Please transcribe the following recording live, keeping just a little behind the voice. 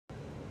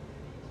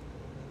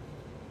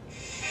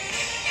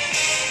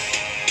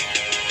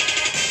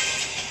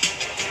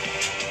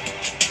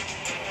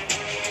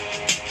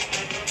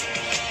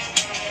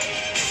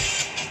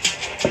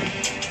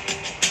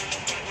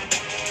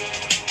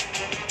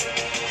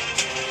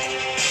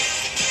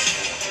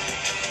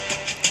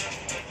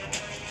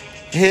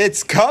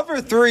It's Cover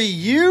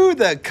 3U,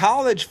 the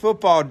college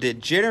football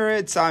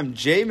degenerates. I'm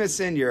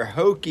Jameson, your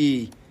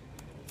Hokie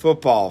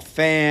football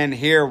fan,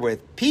 here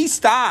with P.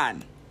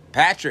 Stein,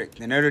 Patrick,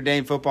 the Notre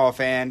Dame football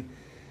fan.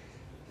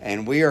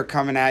 And we are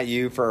coming at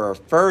you for our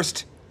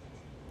first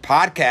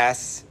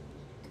podcast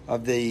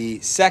of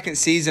the second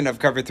season of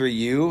Cover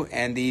 3U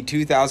and the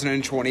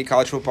 2020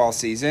 college football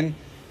season.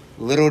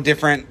 Little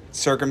different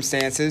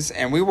circumstances,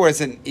 and we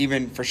wasn't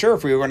even for sure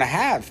if we were going to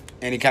have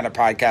any kind of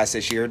podcast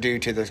this year due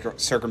to the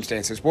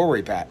circumstances. Were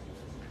we, Pat?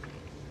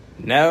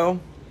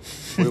 No,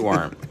 we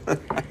weren't.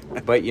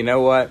 But you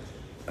know what?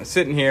 I'm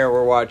sitting here,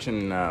 we're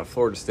watching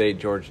Florida State,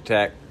 Georgia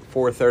Tech,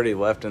 4:30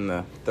 left in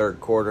the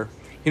third quarter.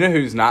 You know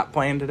who's not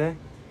playing today?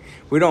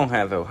 We don't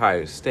have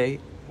Ohio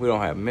State. We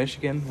don't have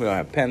Michigan. We don't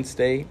have Penn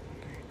State.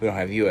 We don't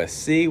have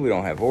USC. We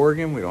don't have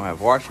Oregon. We don't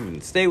have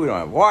Washington State. We don't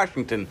have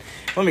Washington.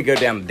 Let me go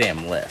down the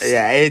damn list.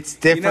 Yeah, it's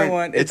different. You know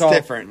what? It's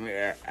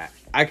different.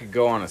 I could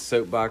go on a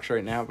soapbox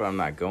right now, but I'm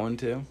not going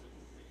to.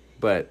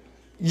 But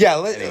yeah,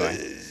 anyway.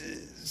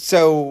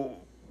 So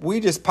we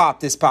just popped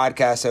this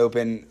podcast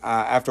open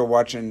after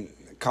watching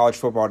college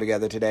football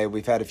together today.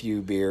 We've had a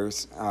few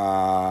beers.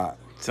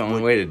 It's the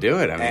only way to do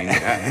it. I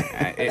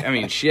mean, I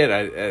mean, shit.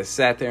 I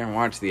sat there and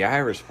watched the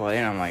Irish play,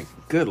 and I'm like,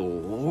 good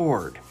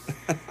Lord.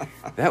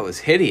 That was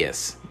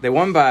hideous. They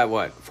won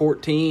by,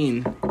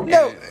 14?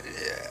 No.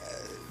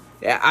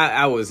 Yeah,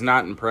 I was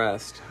not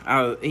impressed.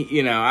 I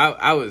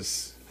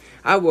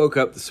woke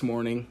up this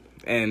morning,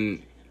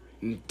 and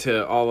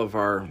to all of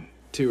our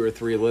 2 or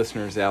 3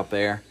 listeners out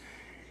there,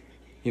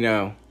 you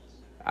know,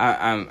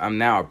 I'm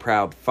now a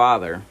proud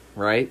father,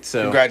 right?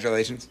 So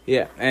congratulations.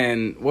 Yeah,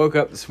 and woke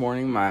up this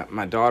morning.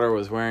 My daughter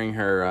was wearing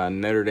her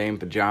Notre Dame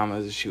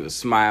pajamas. She was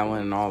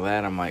smiling and all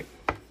that. I'm like,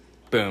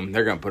 boom,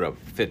 they're going to put up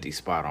a 50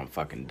 spot on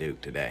fucking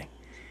Duke today.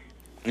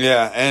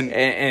 Yeah,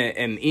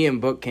 and Ian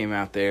Book came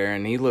out there,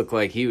 and he looked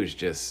like he was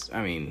just,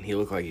 he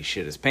looked like he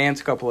shit his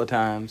pants a couple of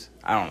times.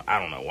 I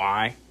don't know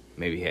why.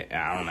 Maybe,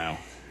 I don't know.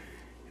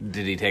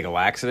 Did he take a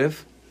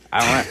laxative?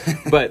 I don't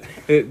know. But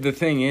the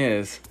thing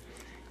is,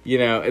 you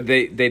know,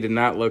 they did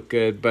not look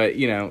good. But,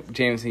 you know,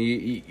 Jameson,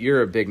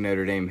 you're a big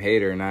Notre Dame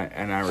hater, and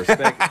I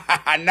respect.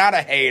 I'm not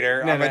a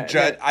hater. No, I'm a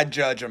judge. I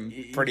judge them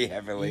pretty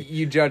heavily.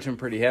 You judge them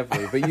pretty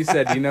heavily. But you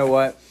said, you know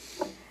what?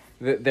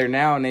 They're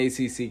now an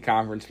ACC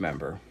conference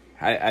member.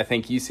 I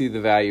think you see the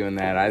value in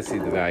that. I see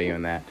the value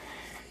in that.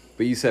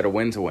 But you said a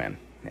win's a win.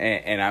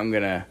 And I'm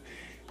going to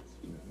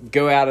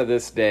go out of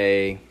this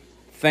day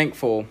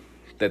thankful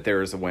that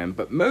there is a win,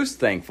 but most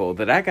thankful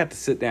that I got to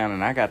sit down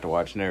and I got to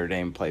watch Notre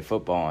Dame play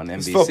football on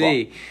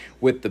NBC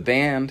with the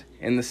band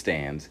in the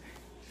stands,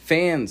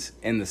 fans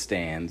in the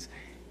stands,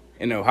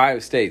 and Ohio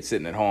State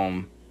sitting at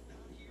home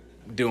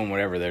doing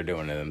whatever they're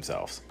doing to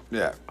themselves.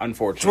 Yeah.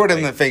 Unfortunately.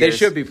 Twiddling the fingers. They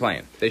should be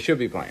playing.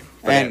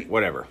 But And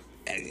whatever.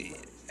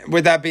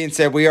 With that being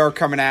said, we are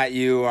coming at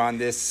you on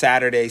this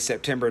Saturday,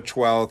 September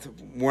 12th.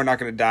 We're not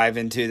going to dive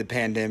into the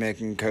pandemic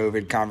and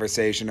COVID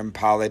conversation and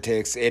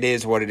politics. It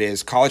is what it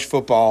is. College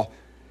football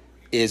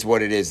is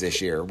what it is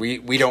this year. We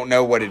don't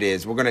know what it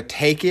is. We're going to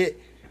take it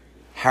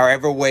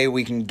however way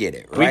we can get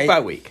it, right? Week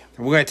by week.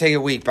 We're going to take it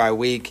week by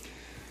week.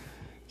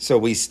 So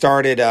we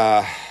started,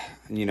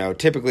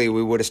 typically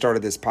we would have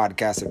started this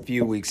podcast a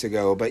few weeks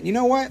ago, but you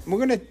know what?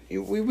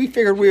 We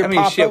figured we would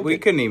pop open. We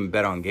couldn't even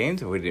bet on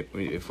games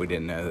if we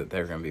didn't know that they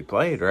were going to be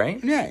played,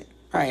 right? Right.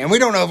 Right, and we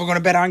don't know if we're going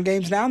to bet on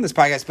games now in this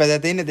podcast, but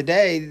at the end of the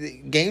day, the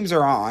games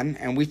are on,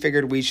 and we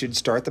figured we should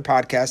start the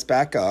podcast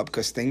back up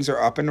because things are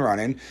up and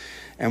running,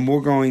 and we're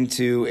going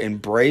to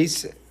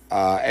embrace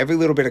every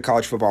little bit of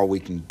college football we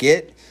can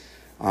get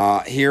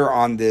here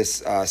on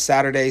this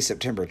Saturday,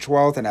 September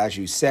 12th, and as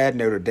you said,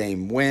 Notre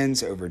Dame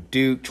wins over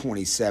Duke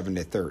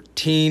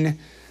 27-13.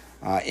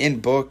 In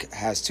Book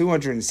has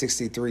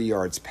 263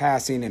 yards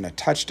passing and a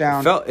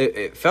touchdown.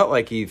 It felt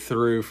like he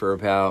threw for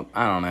about,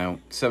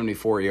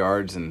 74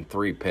 yards and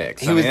 3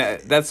 picks.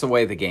 That's the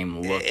way the game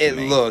looked. It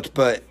looked,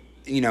 but,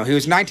 he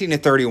was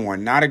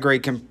 19-31. Not a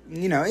great,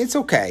 it's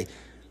okay.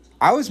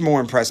 I was more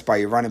impressed by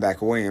your running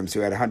back, Williams, who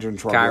had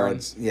 112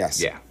 yards.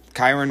 Yes. Yeah.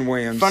 Kyron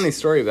Williams. Funny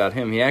story about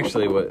him. He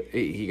actually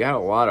he got a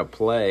lot of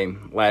play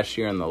last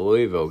year in the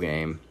Louisville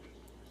game,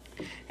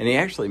 and he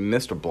actually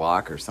missed a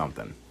block or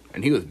something.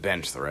 And he was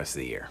benched the rest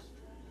of the year.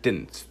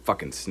 Didn't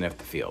fucking sniff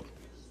the field.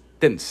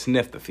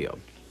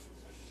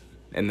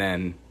 And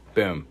then,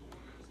 boom,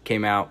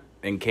 came out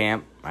in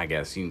camp. I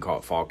guess you can call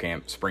it fall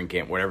camp, spring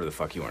camp, whatever the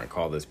fuck you want to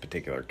call this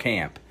particular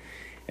camp.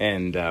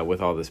 And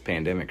with all this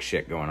pandemic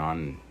shit going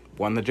on,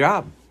 won the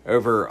job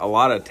over a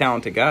lot of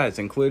talented guys,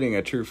 including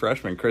a true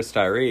freshman, Chris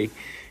Tyree,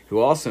 who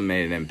also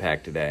made an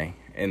impact today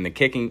in the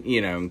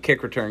kicking,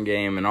 kick return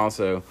game, and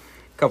also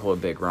a couple of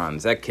big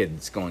runs. That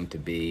kid's going to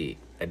be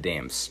a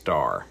damn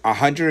star.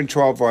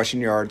 112 rushing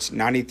yards,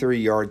 93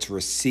 yards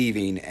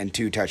receiving, and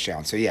 2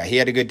 touchdowns. So, yeah, he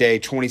had a good day,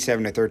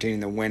 27-13 in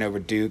the win over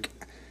Duke.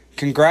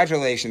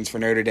 Congratulations for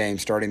Notre Dame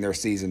starting their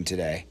season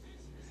today.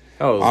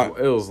 Oh,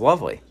 it was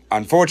lovely.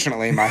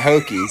 Unfortunately, my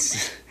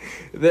Hokies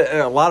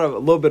A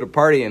little bit of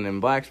partying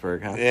in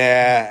Blacksburg, huh?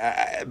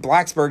 Yeah,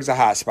 Blacksburg's a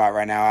hot spot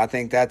right now. I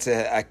think that's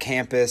a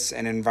campus,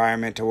 an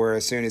environment to where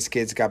as soon as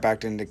kids got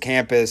back into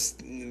campus,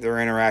 they're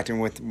interacting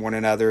with one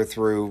another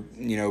through,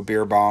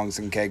 beer bongs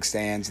and keg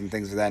stands and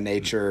things of that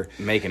nature.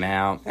 Making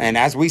out. And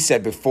as we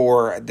said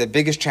before, the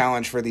biggest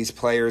challenge for these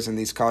players in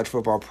these college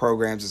football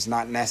programs is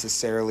not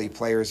necessarily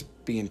players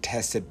being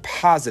tested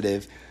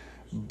positive,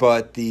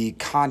 but the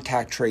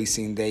contact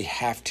tracing they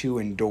have to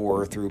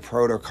endure through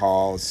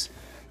protocols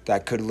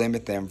that could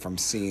limit them from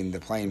seeing the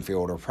playing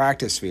field or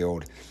practice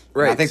field.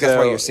 Right. And I think that's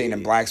what you're seeing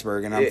in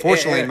Blacksburg. And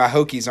unfortunately, my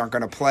Hokies aren't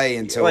going to play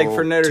until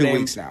for Notre 2 Dame,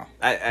 weeks now.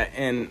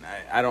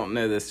 I don't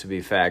know this to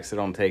be facts. I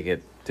don't take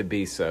it to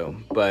be so.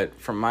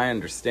 But from my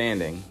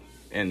understanding,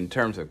 in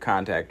terms of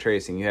contact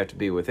tracing, you have to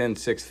be within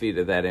 6 feet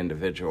of that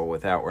individual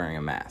without wearing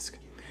a mask.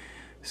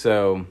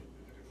 So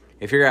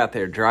if you're out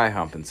there dry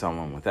humping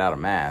someone without a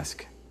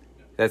mask,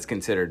 that's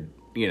considered,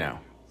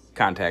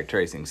 contact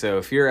tracing. So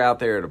if you're out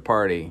there at a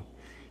party,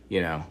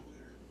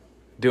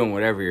 doing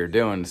whatever you're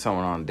doing to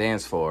someone on the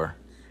dance floor,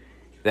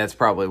 that's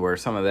probably where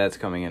some of that's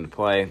coming into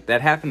play.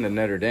 That happened to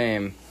Notre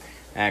Dame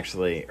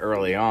actually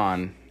early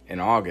on in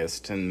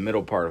August, in the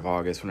middle part of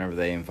August, whenever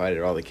they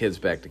invited all the kids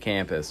back to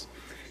campus.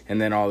 And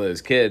then all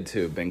those kids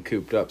who have been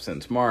cooped up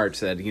since March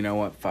said, you know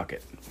what, fuck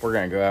it. We're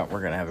going to go out and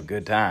we're going to have a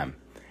good time.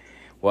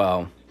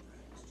 Well,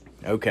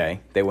 okay,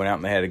 they went out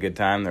and they had a good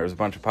time. There was a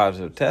bunch of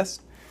positive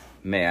tests.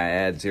 May I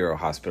add 0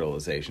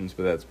 hospitalizations,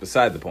 but that's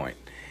beside the point.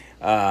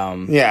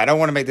 I don't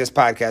want to make this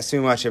podcast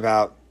too much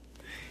about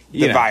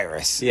the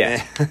virus.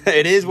 Yeah.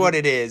 It is what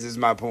it is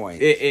my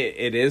point.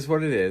 It is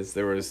what it is.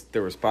 There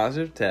was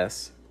positive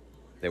tests.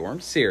 They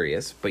weren't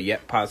serious, but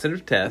yet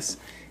positive tests.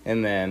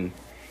 And then,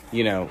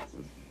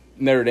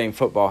 Notre Dame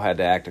football had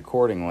to act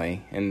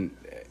accordingly,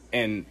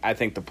 and I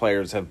think the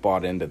players have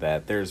bought into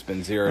that. There's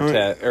been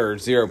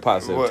zero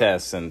positive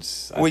tests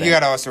since. You got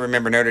to also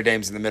remember Notre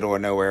Dame's in the middle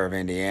of nowhere of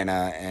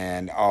Indiana,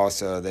 and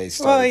also they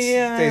started.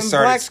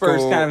 Blacksburg's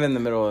school kind of in the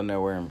middle of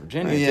nowhere in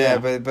Virginia. Yeah,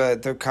 too.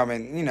 but they're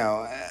coming. I'm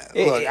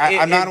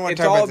not. It's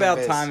all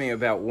about timing,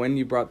 about when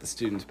you brought the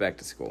students back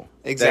to school.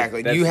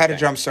 Exactly, you had a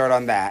jump start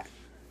on that.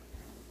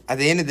 At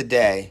the end of the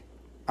day,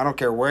 I don't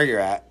care where you're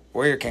at,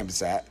 where your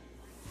campus at.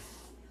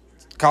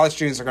 College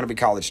students are going to be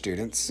college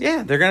students.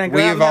 Yeah, they're going to go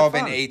We out have and have all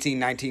fun. been 18,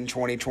 19,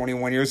 20,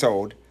 21 years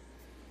old.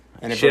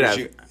 And if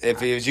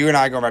it was you and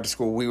I going back to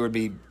school, we would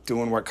be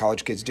doing what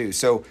college kids do.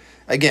 So,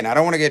 again, I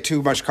don't want to get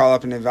too much caught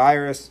up in the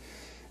virus.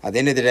 At the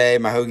end of the day,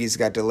 my Hokies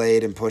got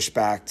delayed and pushed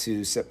back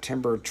to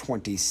September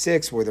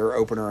 26th, where their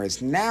opener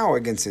is now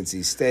against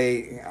NC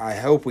State. I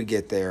hope we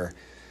get there.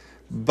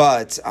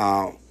 But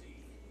I'm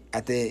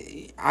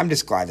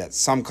just glad that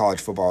some college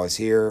football is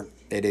here.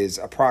 It is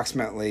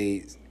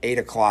approximately 8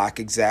 o'clock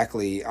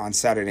exactly on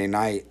Saturday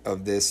night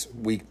of this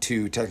week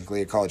 2,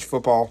 technically, of college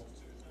football.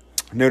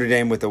 Notre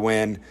Dame with a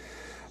win.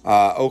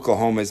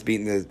 Oklahoma's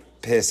beating the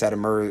piss out of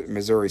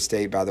Missouri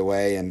State, by the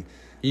way. And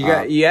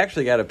you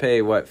actually got to pay,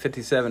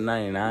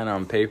 $57.99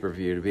 on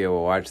pay-per-view to be able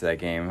to watch that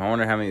game. I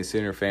wonder how many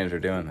Sooner fans are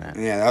doing that.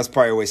 Yeah, that was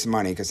probably a waste of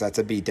money because that's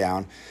a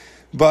beatdown.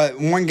 But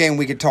one game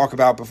we could talk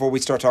about before we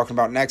start talking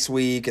about next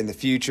week and the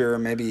future,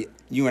 maybe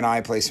you and I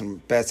play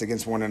some bets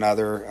against one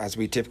another as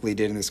we typically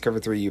did in this Cover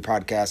 3U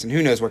podcast. And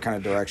who knows what kind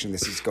of direction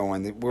this is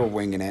going. We're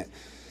winging it.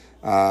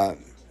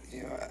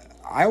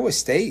 Iowa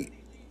State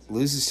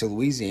loses to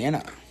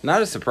Louisiana.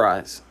 Not a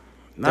surprise.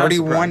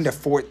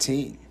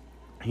 31-14.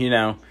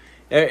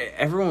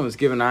 Everyone was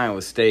giving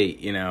Iowa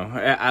State,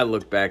 I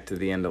look back to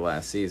the end of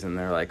last season.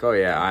 They're like, oh,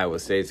 yeah, Iowa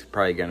State's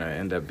probably going to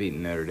end up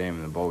beating Notre Dame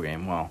in the bowl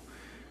game. Well,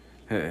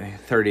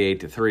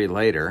 38-3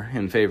 later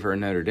in favor of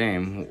Notre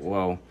Dame.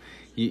 Well,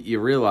 you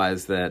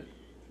realize that,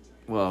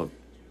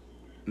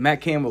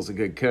 Matt Campbell's a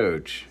good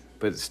coach,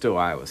 but it's still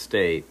Iowa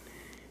State.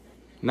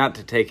 Not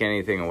to take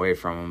anything away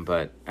from him,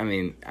 but,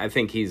 I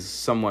think he's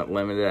somewhat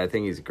limited. I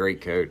think he's a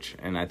great coach,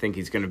 and I think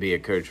he's going to be a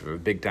coach of a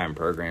big-time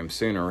program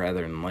sooner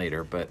rather than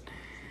later. But,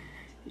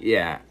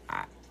 yeah,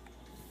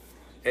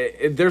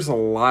 there's a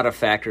lot of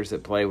factors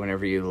at play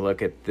whenever you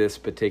look at this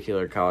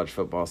particular college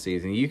football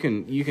season. You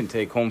can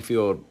take home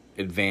field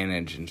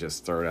advantage and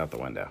just throw it out the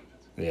window.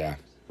 Yeah.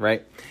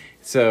 Right?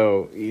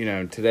 So,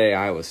 today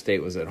Iowa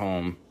State was at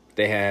home.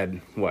 They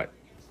had,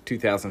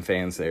 2,000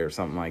 fans there or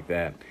something like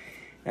that.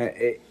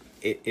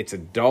 It's a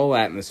dull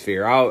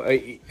atmosphere.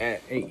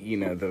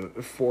 The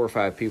 4 or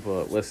 5 people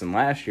that listened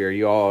last year,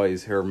 you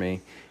always heard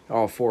me,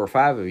 all 4 or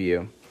 5 of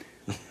you,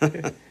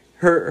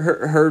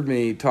 heard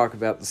me talk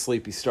about the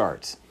sleepy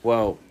starts.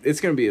 Well, it's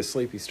going to be a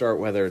sleepy start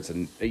whether it's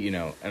an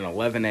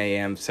 11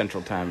 a.m.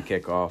 Central Time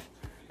kickoff,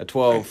 a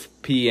 12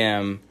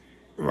 p.m.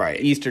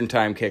 Eastern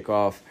Time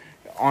kickoff,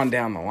 on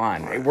down the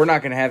line. We're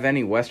not going to have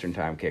any Western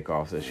Time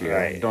kickoffs this year.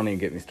 Right. Don't even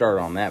get me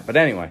started on that. But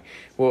anyway,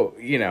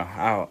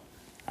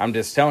 I'm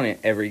just telling you,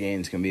 every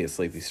game's going to be a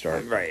sleepy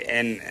start. Right,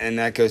 and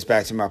that goes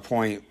back to my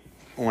point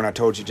when I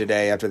told you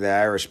today after the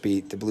Irish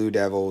beat the Blue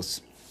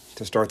Devils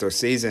to start their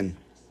season.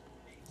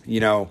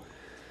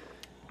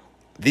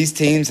 these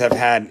teams have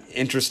had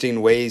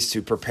interesting ways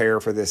to prepare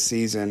for this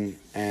season,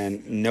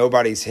 and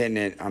nobody's hitting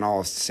it on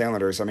all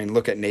cylinders. I mean,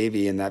 look at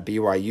Navy in that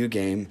BYU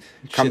game.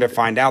 Come to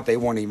find out, they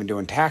weren't even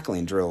doing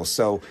tackling drills.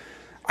 So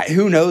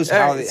who knows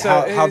how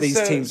these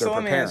teams are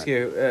preparing. Let me ask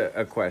you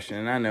a question,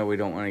 and I know we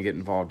don't want to get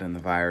involved in the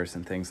virus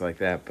and things like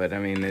that, but I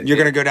mean... You're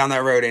going to go down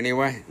that road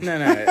anyway? No,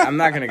 I'm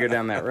not going to go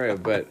down that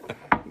road, but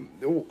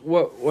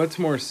what's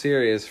more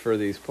serious for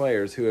these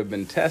players who have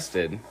been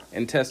tested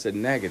and tested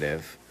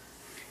negative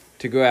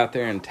to go out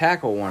there and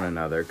tackle one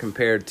another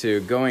compared to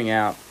going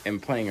out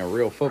and playing a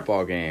real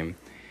football game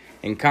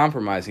and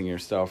compromising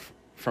yourself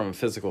from a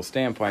physical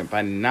standpoint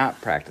by not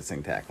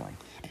practicing tackling?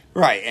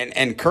 Right,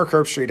 and Kirk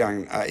Herbstreit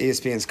on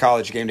ESPN's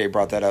College Game Day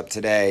brought that up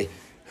today,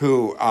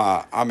 who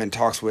I'm in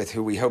talks with,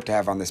 who we hope to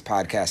have on this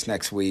podcast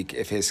next week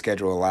if his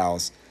schedule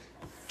allows.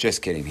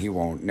 Just kidding, he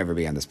won't never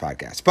be on this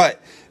podcast. But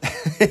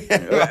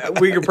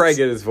we could probably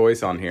get his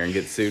voice on here and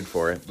get sued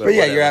for it. But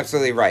yeah, you're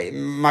absolutely right.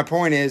 My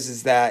point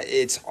is that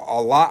it's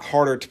a lot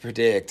harder to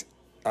predict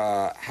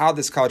how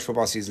this college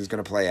football season is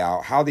going to play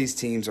out, how these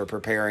teams are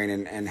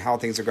preparing, and how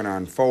things are going to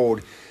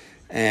unfold.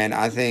 And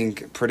I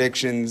think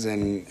predictions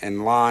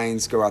and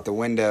lines go out the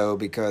window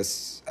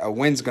because a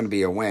win's going to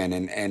be a win.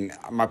 And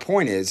my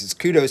point is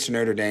kudos to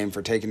Notre Dame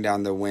for taking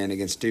down the win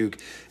against Duke,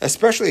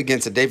 especially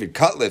against a David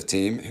Cutcliffe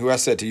team, who I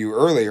said to you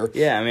earlier.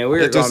 Yeah, I mean, we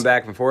were going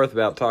back and forth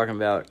about talking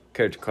about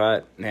Coach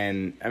Cut.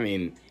 And, I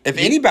mean... If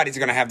anybody's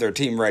going to have their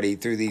team ready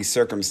through these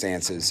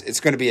circumstances, it's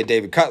going to be a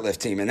David Cutcliffe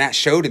team. And that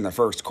showed in the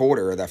first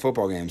quarter of that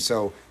football game.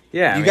 So...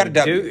 Yeah, you got a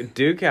W.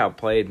 Duke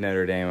outplayed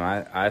Notre Dame,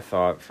 I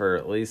thought, for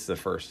at least the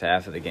first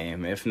half of the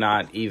game, if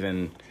not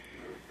even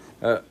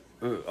a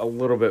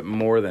little bit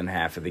more than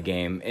half of the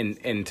game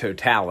in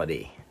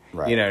totality.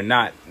 Right. You know,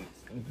 not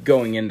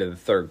going into the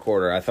third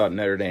quarter. I thought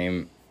Notre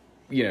Dame,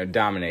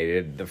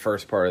 dominated the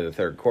first part of the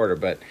third quarter.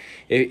 But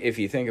if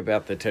you think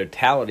about the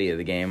totality of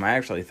the game, I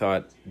actually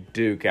thought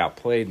Duke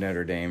outplayed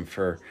Notre Dame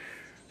for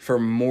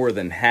more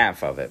than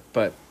half of it.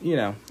 But,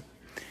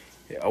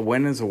 a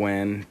win is a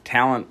win.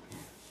 Talent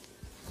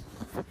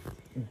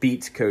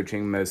beats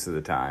coaching most of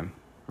the time,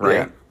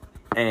 right?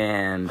 Yeah.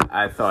 And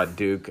I thought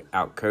Duke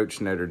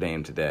outcoached Notre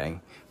Dame today,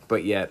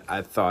 but yet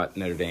I thought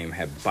Notre Dame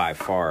had by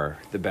far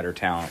the better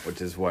talent,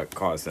 which is what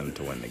caused them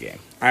to win the game.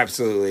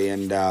 Absolutely,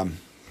 and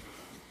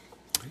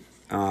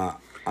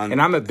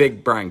I'm a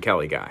big Brian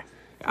Kelly guy.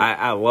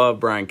 I love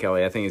Brian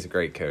Kelly. I think he's a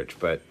great coach,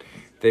 but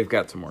they've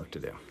got some work to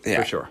do,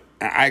 for sure.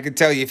 I could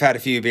tell you've had a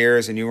few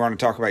beers and you want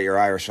to talk about your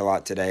Irish a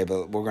lot today,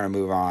 but we're going to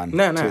move on.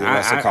 No, to the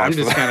rest of college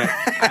I'm just kind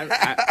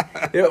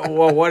of.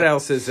 Well, what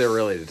else is there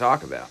really to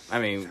talk about?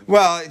 I mean,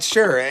 well,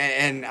 sure,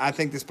 and I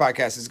think this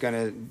podcast is going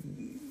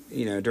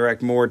to,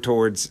 direct more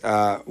towards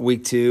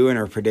week 2 and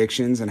our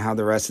predictions and how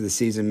the rest of the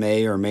season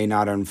may or may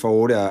not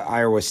unfold.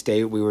 Iowa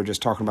State, we were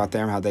just talking about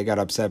them, how they got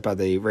upset by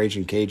the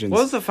Raging Cajuns.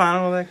 What was the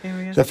final of that game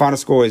again? The final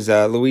score is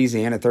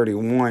Louisiana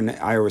 31,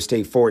 Iowa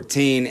State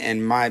 14,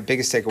 and my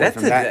biggest takeaway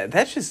from that...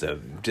 That's just a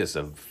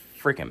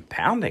freaking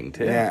pounding,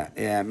 too.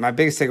 Yeah. My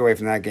biggest takeaway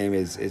from that game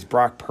is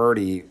Brock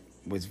Purdy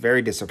was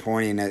very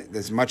disappointing.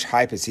 As much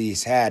hype as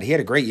he's had, he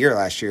had a great year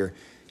last year.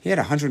 He had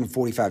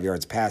 145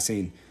 yards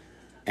passing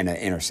and an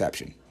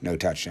interception, no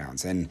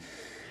touchdowns. And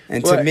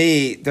to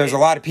me, there's a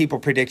lot of people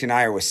predicting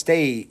Iowa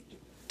State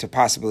to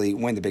possibly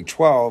win the Big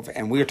 12,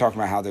 and we were talking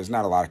about how there's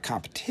not a lot of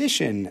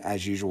competition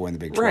as usual in the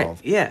Big 12. Right,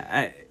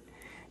 yeah.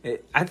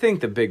 I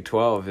think the Big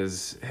 12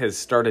 has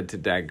started to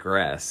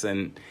digress.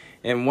 And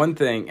one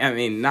thing, I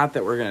mean, not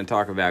that we're going to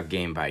talk about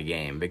game by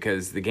game,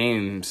 because the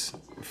games,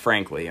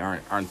 frankly,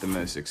 aren't the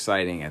most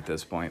exciting at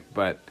this point,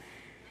 but...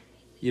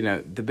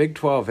 the Big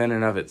 12 in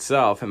and of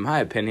itself, in my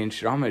opinion,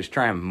 should almost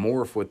try and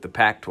morph with the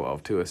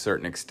Pac-12 to a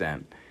certain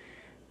extent.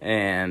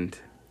 And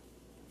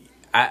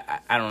I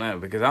don't know,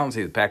 because I don't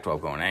see the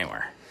Pac-12 going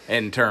anywhere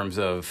in terms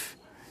of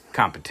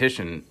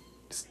competition.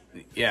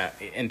 Yeah,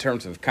 in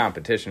terms of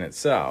competition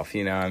itself,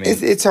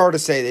 It's hard to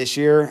say this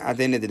year. At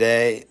the end of the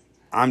day,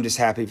 I'm just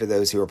happy for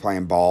those who are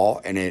playing ball.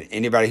 And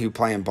anybody who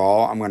playing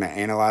ball, I'm going to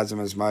analyze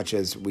them as much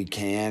as we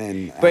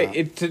can. But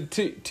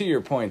to your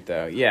point,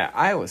 though, yeah,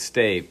 Iowa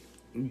State...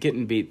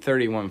 getting beat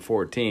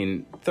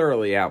 31-14,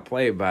 thoroughly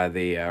outplayed by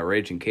the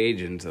Raging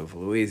Cajuns of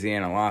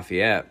Louisiana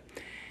Lafayette.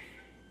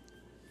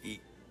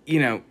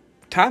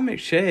 Todd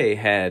McShay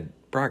had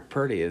Brock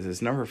Purdy as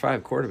his number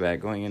 5 quarterback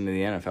going into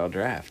the NFL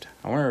draft.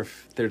 I wonder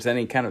if there's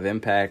any kind of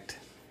impact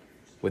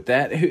with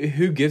that.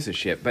 Who gives a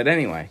shit? But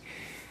anyway,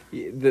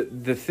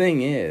 the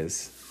thing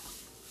is,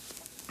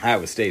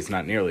 Iowa State's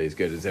not nearly as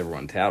good as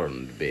everyone touted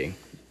them to be.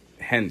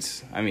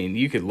 Hence, I mean,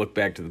 you could look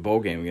back to the bowl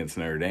game against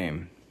Notre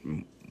Dame,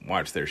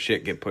 watch their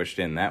shit get pushed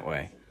in that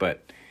way.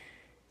 But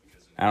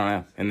I don't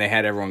know. And they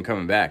had everyone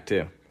coming back,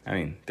 too. I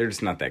mean, they're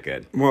just not that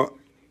good. Well,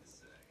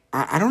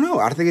 I don't know.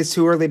 I think it's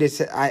too early to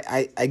say.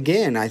 I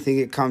think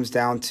it comes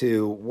down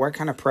to what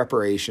kind of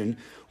preparation.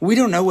 We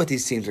don't know what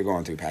these teams are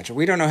going through, Patrick.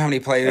 We don't know how many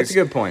players. That's a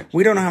good point.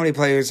 We don't know how many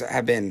players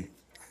had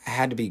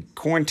to be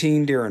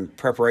quarantined during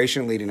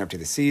preparation leading up to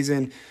the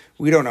season.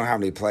 We don't know how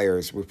many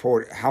players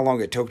how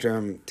long it took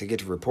them to get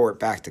to report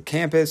back to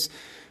campus.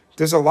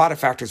 there's a lot of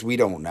factors we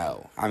don't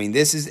know. I mean,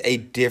 this is a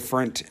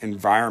different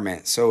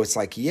environment. So it's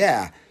like,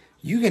 yeah,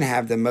 you can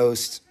have the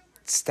most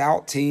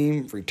stout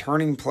team,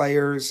 returning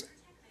players,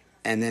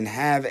 and then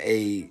have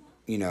a,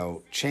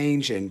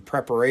 change in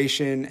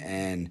preparation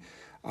and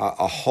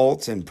a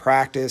halt in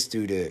practice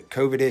due to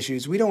COVID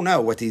issues. We don't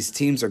know what these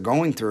teams are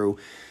going through.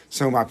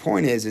 So my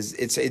point is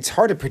it's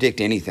hard to predict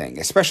anything,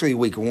 especially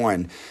week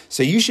one.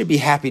 So you should be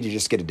happy to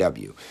just get a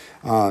W.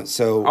 I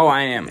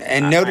am.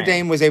 And Notre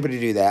Dame was able to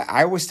do that.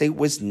 Iowa State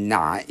was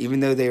not, even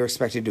though they were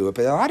expected to do it.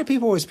 But a lot of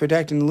people was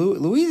predicting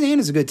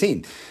Louisiana's a good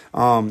team.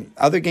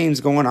 Other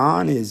games going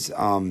on is,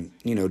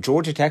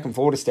 Georgia Tech and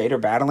Florida State are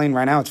battling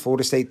right now. It's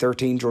Florida State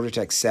 13, Georgia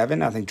Tech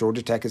 7. I think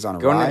Georgia Tech is on a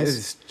rise.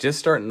 It's just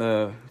starting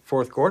the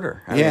fourth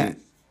quarter.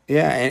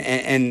 Yeah,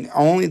 and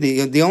only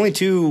the only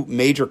two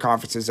major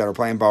conferences that are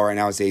playing ball right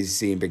now is the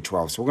ACC and Big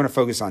 12. So we're going to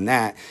focus on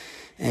that.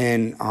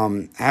 And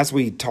as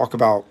we talk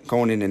about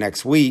going into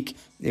next week,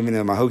 even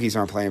though my Hokies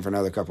aren't playing for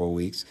another couple of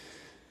weeks,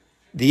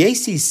 the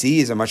ACC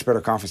is a much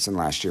better conference than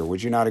last year.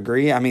 Would you not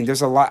agree? I mean,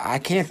 there's a lot. I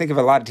can't think of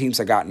a lot of teams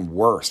that gotten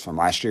worse from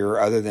last year,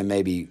 other than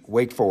maybe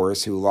Wake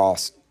Forest, who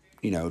lost,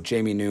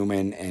 Jamie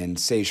Newman and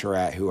Sage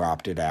Surratt, who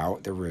opted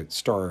out. They were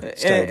star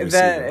receiver.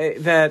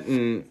 That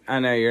and I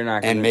know you're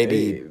not going to.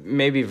 And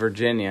maybe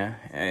Virginia.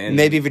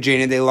 Maybe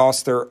Virginia. They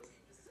lost their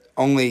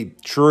only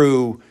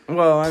true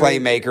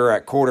playmaker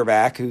at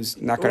quarterback,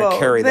 who's not going to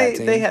carry that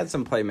team. They had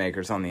some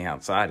playmakers on the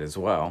outside as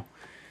well.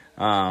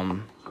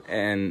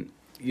 And,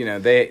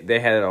 they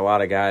had a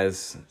lot of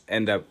guys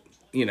end up,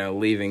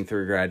 leaving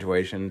through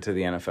graduation to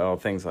the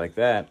NFL, things like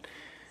that.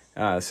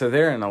 So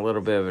they're in a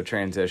little bit of a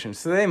transition.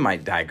 So they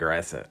might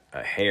digress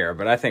a hair,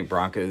 but I think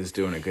Broncos is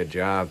doing a good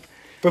job.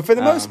 But for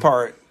the most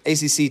part,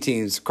 ACC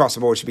teams across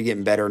the board should be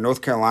getting better.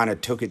 North Carolina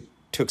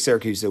took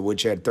Syracuse to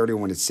Woodshed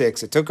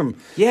 31-6. It took them.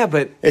 Yeah,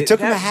 but it took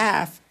them a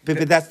half.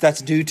 But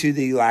that's due to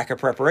the lack of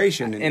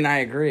preparation. And I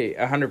agree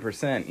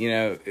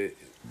 100%.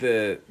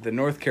 The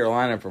North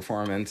Carolina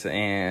performance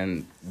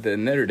and the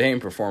Notre Dame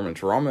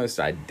performance were almost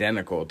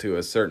identical to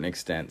a certain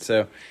extent.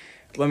 So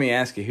let me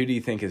ask you, who do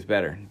you think is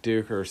better,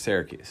 Duke or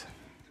Syracuse?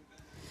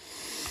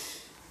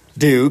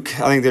 Duke.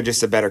 I think they're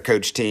just a better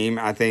coach team.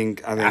 I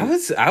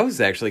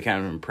was actually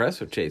kind of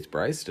impressed with Chase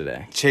Bryce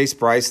today. Chase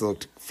Bryce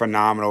looked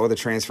phenomenal. The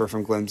transfer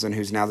from Clemson,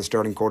 who's now the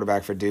starting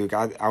quarterback for Duke.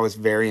 I was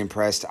very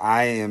impressed.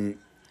 I am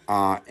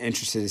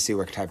interested to see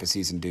what type of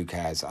season Duke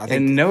has.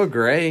 And Noah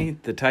Gray,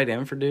 the tight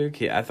end for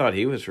Duke, I thought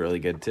he was really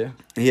good too.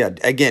 Yeah,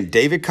 again,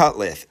 David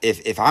Cutcliffe.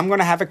 If I'm going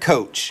to have a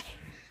coach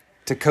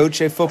to coach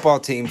a football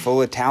team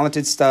full of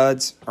talented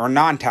studs or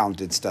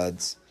non-talented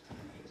studs,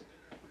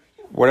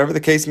 whatever the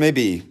case may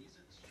be,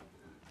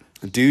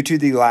 due to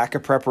the lack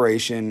of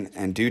preparation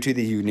and due to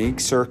the unique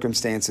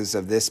circumstances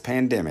of this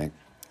pandemic,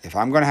 if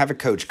I'm going to have a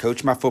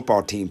coach my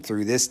football team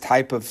through this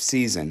type of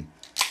season,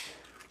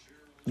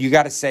 you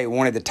got to say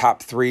one of the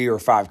top 3 or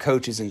 5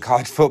 coaches in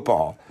college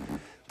football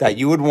that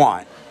you would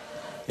want.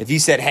 If you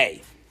said,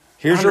 hey,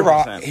 here's your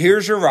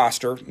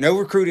roster, no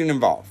recruiting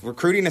involved,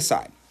 recruiting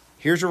aside.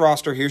 Here's your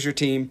roster, here's your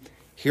team,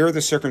 here are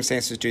the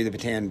circumstances due to the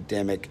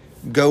pandemic,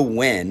 go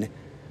win.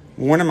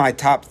 One of my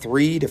top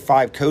 3 to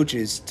 5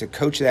 coaches to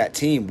coach that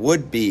team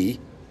would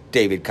be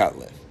David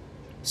Cutcliffe.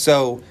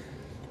 So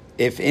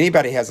if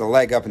anybody has a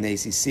leg up in the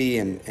ACC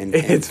and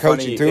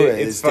coaching through it,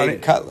 it's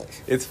David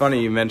Cutcliffe. It's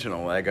funny you mentioned a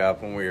leg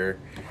up when we were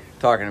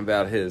talking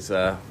about his,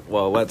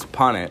 let's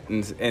punt it.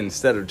 And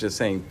instead of just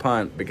saying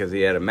punt because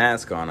he had a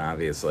mask on,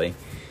 obviously,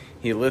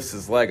 he lifts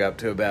his leg up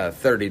to about a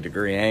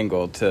 30-degree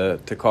angle to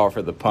call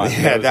for the punt.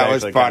 Yeah, that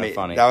was funny.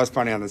 That was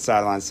funny on the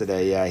sidelines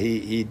today. Yeah,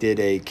 he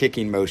did a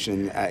kicking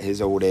motion at his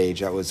old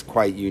age. That was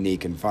quite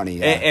unique and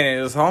funny. And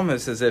it was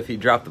almost as if he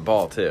dropped the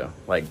ball, too.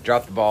 Like,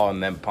 dropped the ball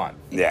and then punt.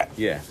 Yeah.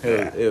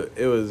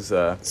 It was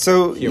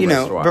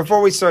so,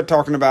 before we start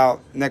talking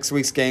about next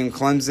week's game,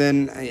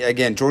 Clemson,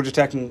 again, Georgia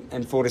Tech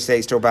and Florida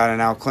State still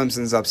battling out.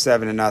 Clemson's up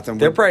 7-0.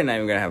 They're probably not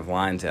even going to have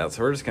lines out,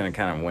 so we're just going to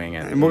kind of wing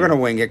it. And we're going to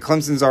wing it.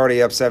 Clemson's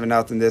already up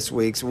 7-0 this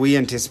week. So we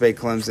anticipate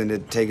Clemson to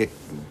take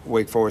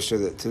Wake Forest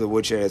to the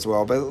woodshed as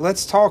well. But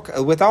let's talk,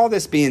 with all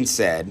this being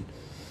said,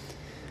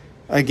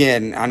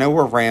 again, I know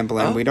we're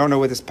rambling. We don't know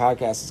where this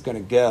podcast is going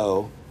to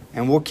go.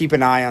 And we'll keep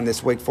an eye on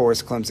this Wake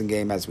Forest-Clemson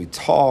game as we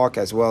talk,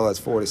 as well as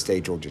Florida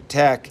State, Georgia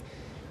Tech.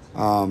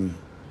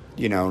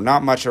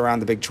 Not much around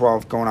the Big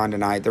 12 going on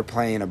tonight. They're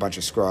playing a bunch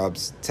of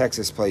scrubs.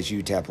 Texas plays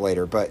UTEP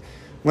later. But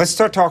let's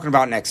start talking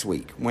about next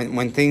week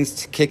when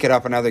things kick it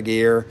up another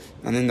gear.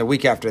 And then the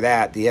week after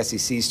that, the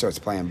SEC starts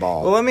playing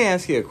ball. Well, let me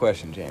ask you a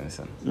question,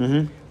 Jameson.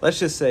 Mm-hmm. Let's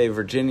just say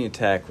Virginia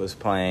Tech was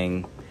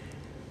playing,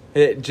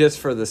 just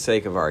for the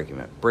sake of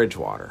argument,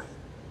 Bridgewater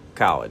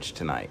College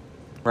tonight.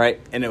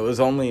 Right? And it was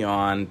only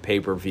on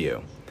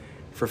pay-per-view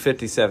for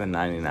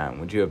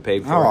 $57.99. Would you have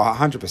paid for it?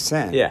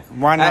 100%. Yeah.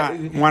 Why not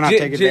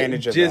take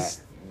advantage of that?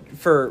 Just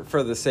for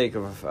the sake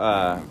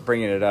of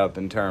bringing it up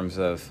in terms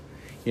of,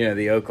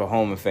 the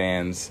Oklahoma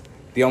fans,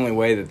 the only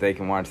way that they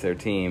can watch their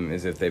team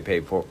is if they pay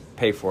for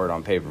it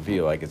on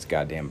pay-per-view like it's a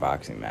goddamn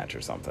boxing match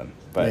or something.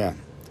 But yeah,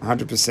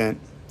 100%.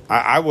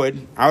 I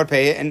would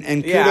pay it,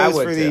 and kudos I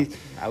would for too.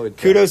 I would.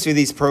 Kudos to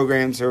these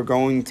programs who are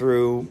going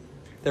through.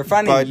 They're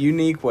finding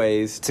unique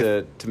ways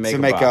to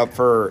make up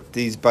for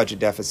these budget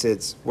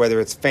deficits, whether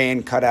it's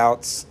fan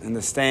cutouts in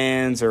the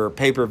stands or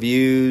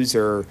pay-per-views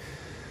or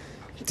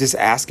just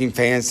asking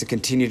fans to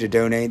continue to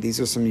donate. These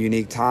are some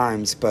unique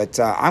times. But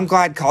I'm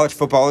glad college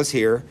football is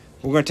here.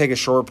 We're going to take a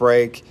short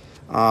break.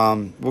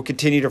 We'll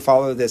continue to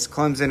follow this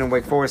Clemson and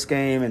Wake Forest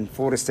game and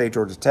Florida State,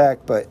 Georgia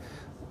Tech. But,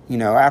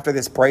 after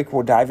this break,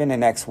 we'll dive into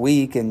next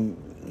week and,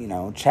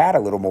 chat a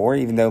little more,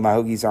 even though my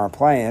Hokies aren't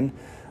playing.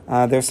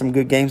 There's some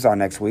good games on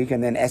next week,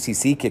 and then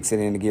SEC kicks it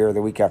into gear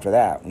the week after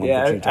that.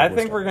 Yeah, I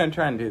think we're going to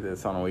try and do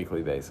this on a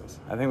weekly basis.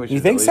 I think we should. You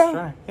think so?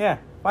 Try. Yeah.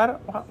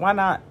 Why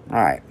not? All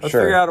right, Let's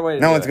sure. figure out a way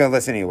to No one's going to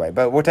listen anyway,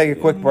 but we'll take a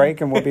quick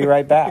break, and we'll be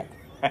right back.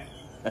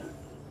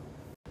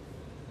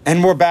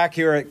 And we're back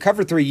here at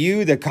Cover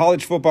 3U, the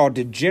college football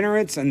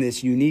degenerates, in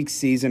this unique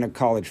season of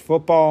college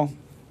football.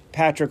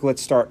 Patrick,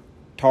 let's start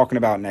talking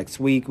about next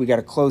week. We got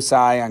a close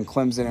eye on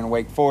Clemson and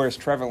Wake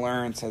Forest. Trevor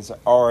Lawrence has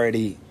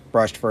already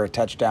rushed for a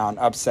touchdown,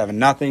 up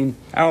 7-0.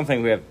 I don't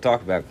think we have to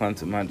talk about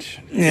Clemson much.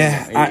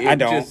 Yeah, I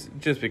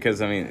don't. Just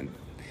because, I mean,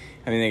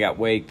 they got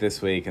Wake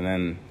this week, and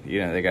then,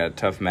 they got a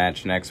tough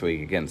match next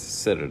week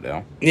against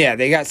Citadel. Yeah,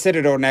 they got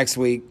Citadel next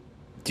week.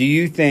 Do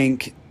you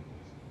think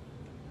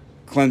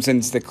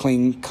Clemson's the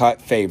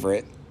clean-cut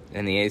favorite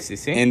in the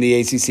ACC? In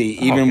the ACC,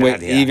 even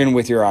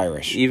with your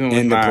Irish, even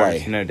with my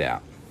Irish, no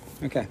doubt.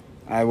 Okay,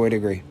 I would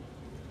agree.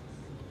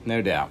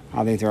 No doubt.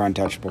 I think they're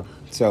untouchable.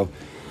 So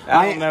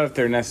I don't know if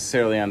they're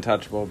necessarily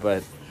untouchable,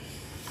 but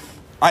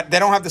they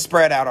don't have the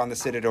spread out on the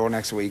Citadel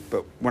next week.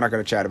 But we're not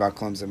going to chat about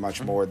Clemson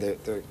much more.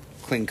 The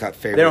clean-cut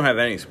favorite. They don't have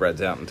any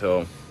spreads out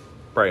until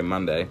probably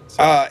Monday.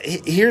 So.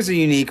 Here's a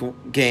unique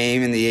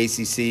game in the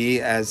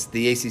ACC, as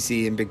the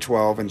ACC and Big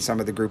 12 and some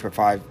of the Group of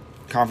 5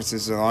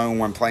 conferences are the only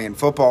one playing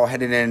football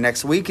heading in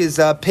next week, is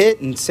Pitt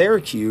and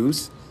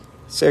Syracuse.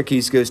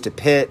 Syracuse goes to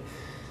Pitt.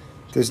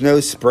 There's no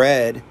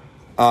spread.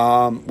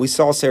 We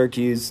saw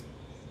Syracuse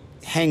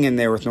hang in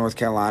there with North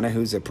Carolina,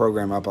 who's a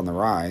program up on the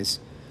rise,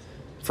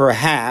 for a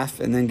half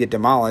and then get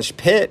demolished.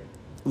 Pitt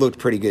looked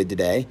pretty good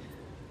today.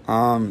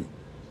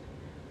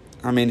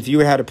 If you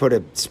had to put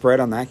a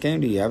spread on that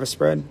game, do you have a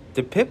spread?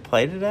 Did Pitt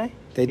play today?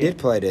 They did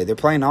play today. They're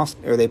playing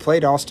they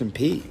played Austin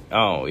Peay.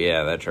 Oh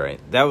yeah, that's right.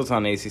 That was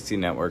on ACC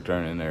Network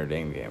during the Notre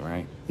Dame game,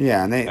 right?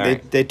 Yeah, and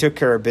they took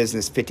care of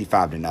business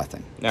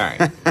 55-0. All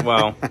right.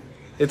 Well,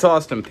 it's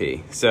Austin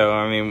Peay,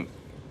 so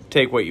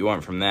take what you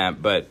want from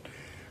that. But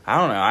I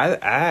don't know.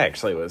 I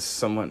actually was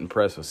somewhat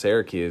impressed with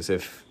Syracuse.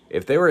 If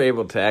they were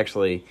able to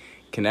actually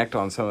connect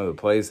on some of the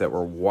plays that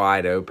were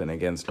wide open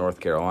against North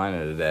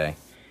Carolina today,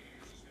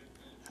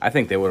 I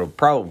think they would have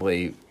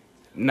probably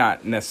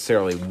not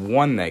necessarily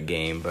won that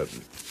game, but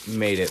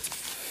made it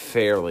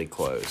fairly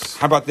close.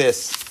 How about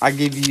this? I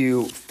give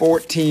you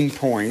 14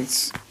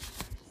 points.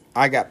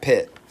 I got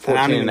Pitt.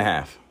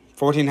 14.5.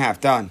 14.5,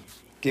 done.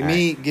 Give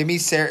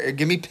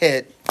me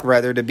Pitt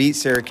rather to beat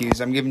Syracuse.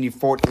 I'm giving you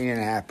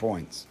 14.5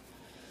 points.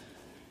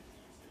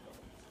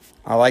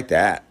 I like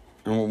that.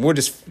 And we're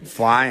just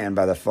flying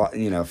by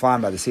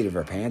the seat of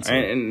our pants.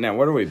 And now,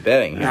 what are we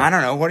betting here? I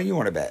don't know. What do you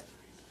want to bet?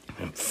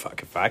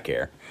 Fuck if I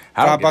care.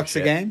 $5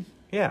 a game?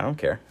 Yeah, I don't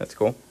care. That's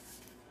cool.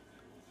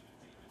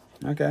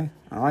 Okay,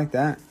 I like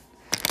that.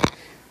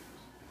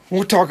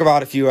 We'll talk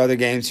about a few other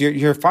games.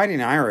 Your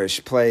Fighting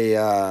Irish play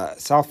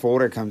South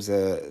Florida comes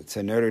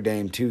to Notre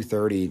Dame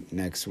 2:30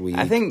 next week.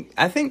 I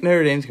think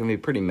Notre Dame's gonna be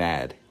pretty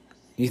mad.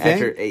 You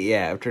think?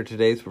 After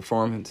today's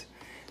performance.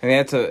 I mean,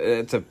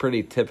 it's a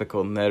pretty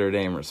typical Notre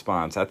Dame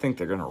response. I think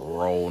they're gonna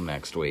roll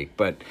next week,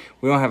 but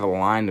we don't have a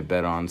line to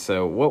bet on.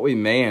 So what we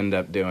may end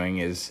up doing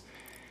is,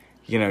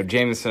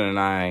 Jameson and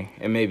I,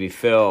 and maybe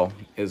Phil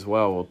as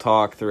well, will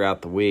talk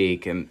throughout the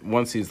week. And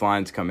once these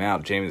lines come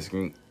out,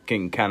 Jameson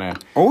can kind of...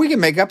 Or we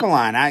can make up a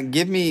line.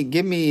 Give me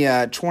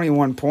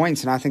 21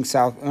 points, and I think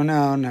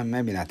no,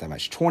 maybe not that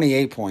much.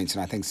 28 points,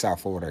 and I think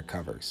South Florida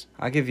covers.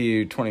 I'll give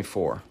you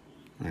 24.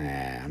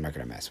 I'm not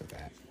going to mess with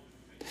that.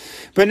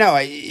 But no,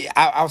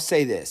 I'll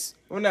say this.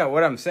 Well, no,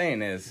 what I'm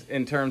saying is,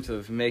 in terms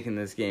of making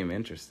this game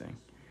interesting,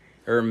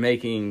 or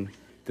making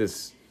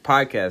this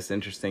podcast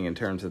interesting in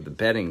terms of the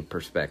betting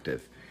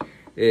perspective,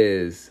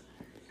 is,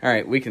 all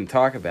right, we can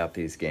talk about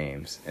these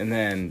games, and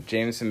then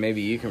Jameson, maybe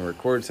you can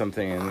record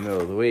something in the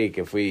middle of the week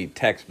if we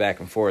text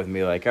back and forth and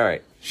be like, all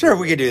right. Sure,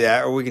 we could do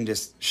that, or we can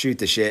just shoot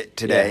the shit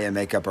today and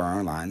make up our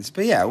own lines.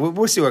 But yeah,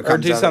 we'll see what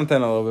comes out. Or do something a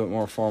little bit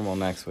more formal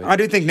next week. I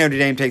do think Notre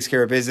Dame takes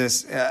care of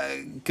business.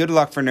 Good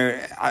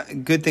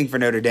thing for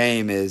Notre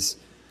Dame is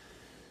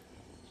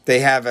they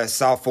have a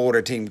South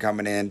Florida team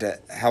coming in to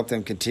help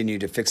them continue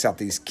to fix out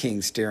these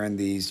kinks during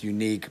these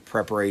unique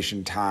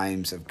preparation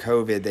times of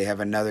COVID. They have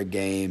another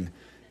game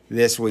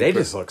this week. They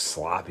just look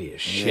sloppy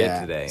as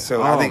shit today.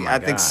 So I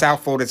think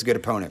South Florida's a good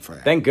opponent for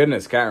that. Thank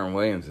goodness Kyron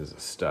Williams is a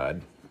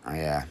stud.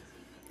 Yeah.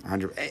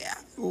 100.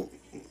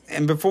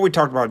 And before we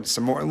talk about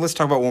some more, let's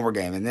talk about one more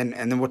game, and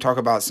then we'll talk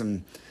about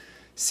some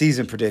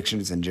season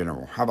predictions in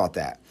general. How about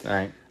that? All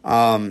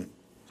right.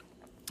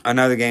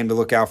 Another game to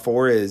look out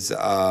for is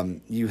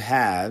you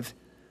have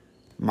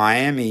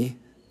Miami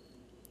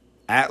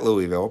at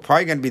Louisville.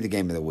 Probably going to be the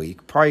game of the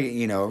week.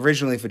 Probably,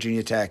 originally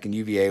Virginia Tech and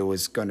UVA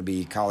was going to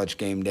be college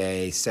game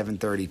day,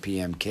 7:30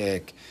 p.m.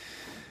 kick.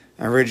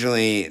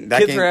 Originally,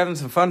 that kids game, are having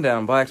some fun down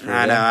in Blacksburg.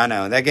 I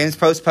know. That game's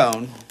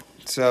postponed.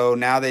 So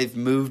now they've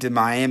moved the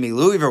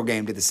Miami-Louisville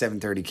game to the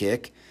 7:30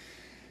 kick.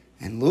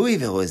 And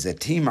Louisville is a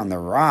team on the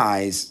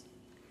rise.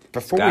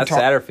 Scott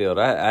Satterfield,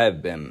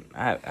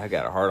 I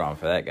got a hard on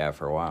for that guy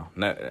for a while.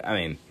 No, I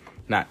mean,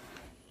 not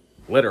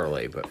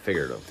literally, but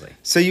figuratively.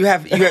 So you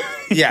have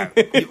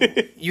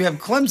you have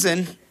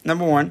Clemson,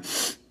 number one.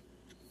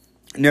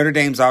 Notre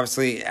Dame's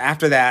obviously,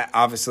 after that,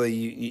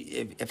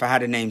 if I had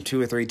to name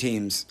 2 or 3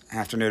 teams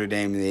after Notre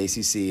Dame in the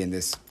ACC and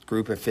this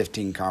group of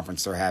 15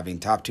 conference they're having,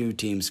 top 2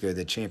 teams go to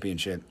the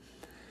championship,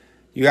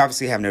 you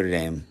obviously have Notre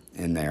Dame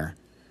in there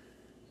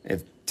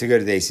to go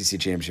to the ACC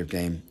championship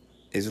game.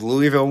 Is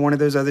Louisville one of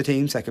those other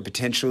teams that could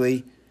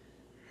potentially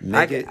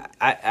make it?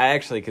 I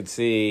actually could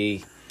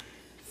see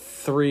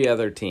 3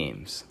 other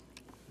teams.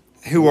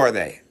 Who are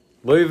they?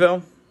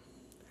 Louisville,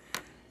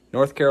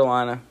 North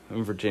Carolina,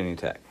 and Virginia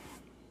Tech.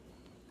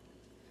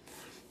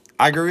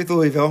 I agree with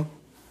Louisville.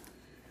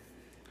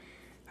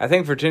 I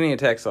think Virginia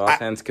Tech's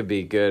offense could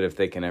be good if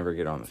they can ever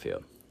get on the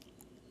field.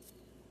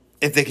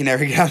 If they can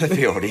ever get on the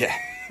field, yeah.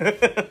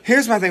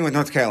 Here's my thing with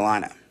North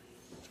Carolina.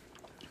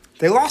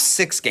 They lost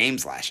 6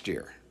 games last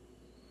year.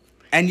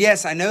 And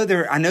yes, I know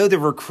they're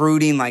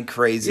recruiting like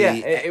crazy.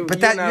 Yeah, but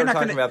you're not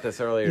talking about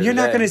this earlier. You're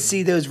not going to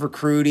see those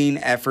recruiting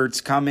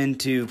efforts come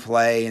into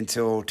play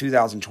until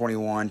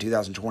 2021,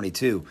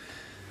 2022.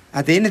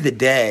 At the end of the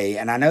day,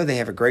 and I know they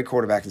have a great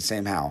quarterback in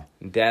Sam Howell.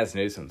 Daz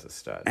Newsom's a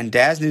stud. And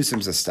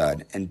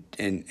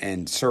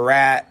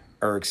Surratt,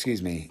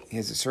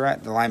 is it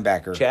Surratt, the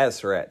linebacker? Chaz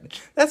Surratt.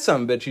 That's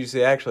some bitch you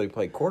see actually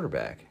play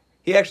quarterback.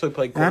 He actually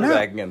played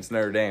quarterback against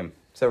Notre Dame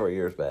several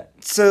years back.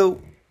 So,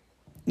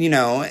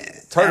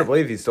 it's hard to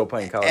believe he's still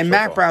playing college and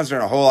football. Mac Brown's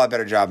doing a whole lot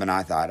better job than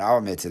I thought. I'll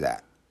admit to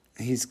that.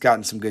 He's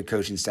gotten some good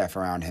coaching staff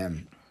around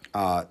him,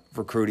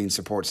 recruiting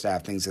support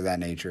staff, things of that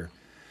nature.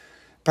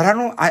 But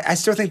I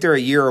still think they're a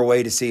year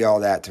away to see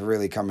all that to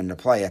really come into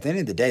play. At the end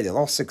of the day, they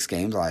lost 6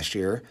 games last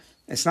year.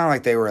 It's not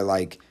like they were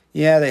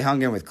they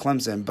hung in with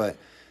Clemson, but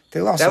they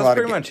lost a lot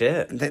of games. That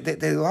was pretty much it.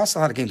 They lost a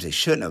lot of games they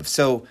shouldn't have.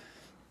 So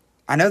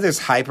I know there's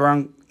hype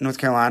around North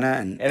Carolina.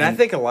 And I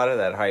think a lot of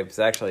that hype is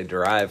actually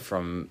derived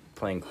from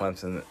playing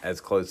Clemson as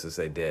close as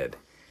they did.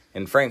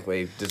 And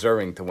frankly,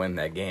 deserving to win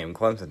that game.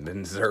 Clemson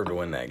didn't deserve to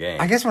win that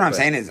game. I guess what I'm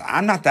saying is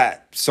I'm not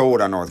that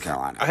sold on North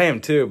Carolina. I am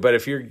too, but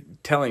if you're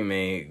telling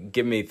me,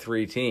 give me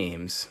 3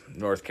 teams,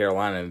 North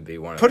Carolina would be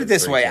one of them. Put it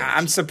this way,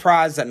 I'm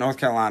surprised that North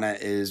Carolina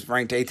is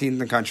ranked 18th in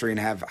the country and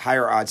have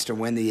higher odds to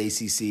win the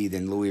ACC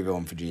than Louisville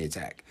and Virginia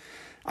Tech.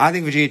 I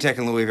think Virginia Tech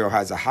and Louisville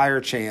has a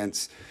higher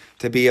chance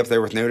to be up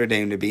there with Notre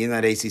Dame, to be in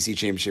that ACC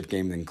championship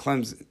game than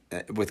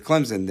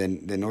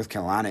Clemson than North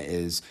Carolina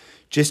is,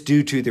 just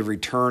due to the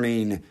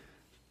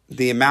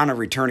amount of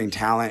returning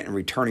talent and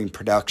returning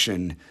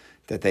production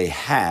that they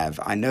have.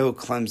 I know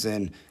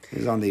Clemson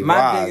is on the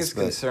rise,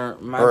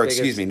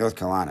 North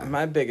Carolina.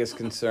 My biggest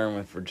concern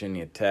with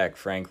Virginia Tech,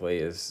 frankly,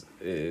 is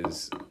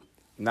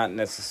not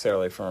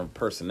necessarily from a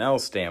personnel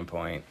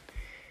standpoint.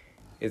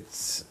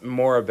 It's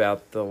more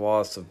about the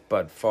loss of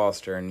Bud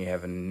Foster, and you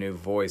have a new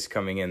voice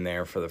coming in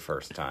there for the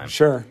first time.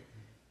 Sure.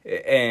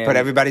 But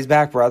everybody's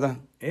back, brother.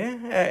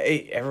 Yeah,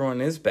 everyone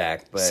is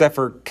back. But except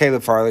for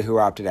Caleb Farley, who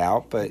opted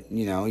out. But,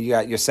 you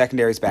got your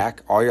secondary's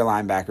back. All your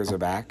linebackers are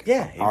back.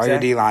 Yeah, exactly. All your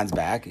D-line's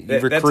back.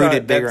 You've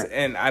recruited bigger.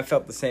 And I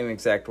felt the same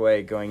exact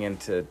way going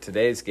into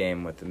today's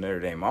game with the Notre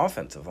Dame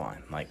offensive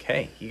line. Like,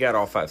 hey, you got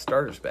all 5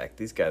 starters back.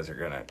 These guys are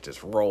going to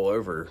just roll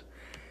over,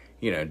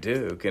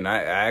 Duke. And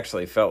I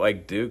actually felt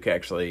like Duke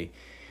actually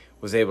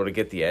was able to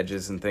get the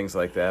edges and things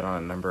like that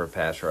on a number of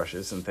pass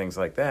rushes and things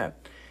like that.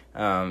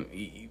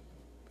 And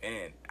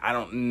I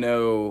don't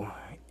know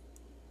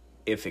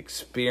if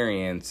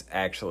experience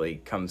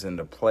actually comes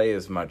into play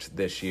as much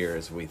this year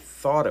as we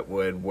thought it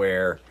would,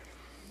 where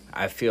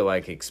I feel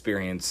like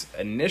experience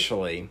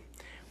initially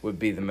would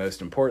be the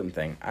most important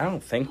thing. I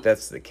don't think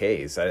that's the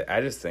case.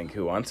 I just think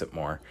who wants it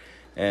more.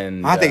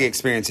 And I think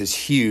experience is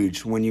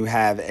huge when you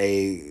have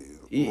a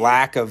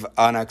lack of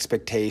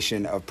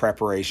unexpectation of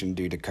preparation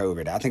due to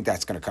COVID. I think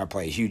that's going to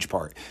play a huge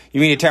part. You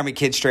mean to tell me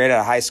kids straight out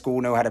of high school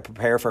know how to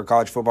prepare for a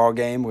college football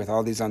game with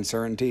all these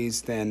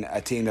uncertainties than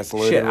a team that's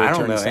literally I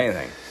don't know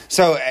anything.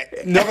 So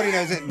nobody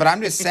knows it, but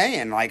I'm just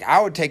saying, I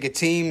would take a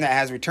team that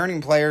has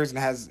returning players and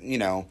has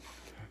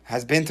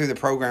been through the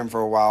program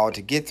for a while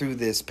to get through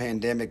this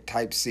pandemic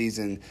type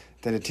season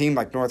than a team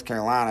like North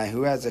Carolina,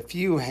 who has a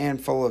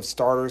handful of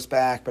starters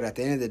back, but at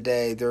the end of the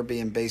day, they're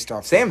being based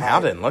off. Sam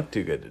Howell didn't look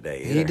too good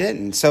today either. He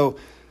didn't. So,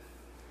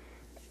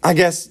 I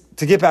guess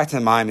to get back to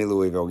the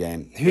Miami-Louisville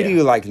game, who do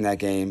you like in that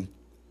game?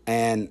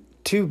 And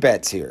 2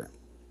 bets here.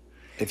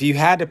 If you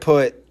had to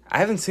put, I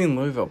haven't seen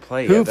Louisville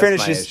play who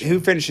yet. Who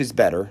finishes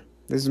better?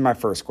 This is my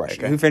first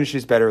question. Okay. Who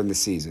finishes better in the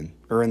season,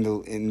 or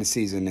in the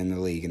season in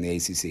the league in the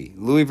ACC?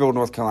 Louisville,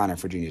 North Carolina,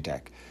 Virginia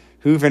Tech.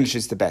 Who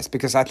finishes the best?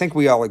 Because I think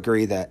we all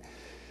agree that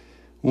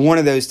one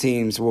of those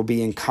teams will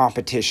be in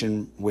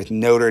competition with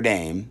Notre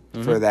Dame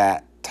for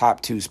that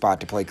top 2 spot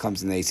to play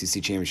Clemson in the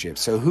ACC championship.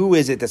 So who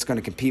is it that's going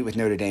to compete with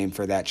Notre Dame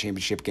for that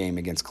championship game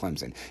against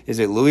Clemson? Is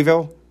it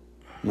Louisville,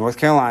 North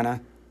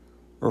Carolina,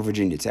 or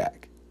Virginia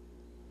Tech?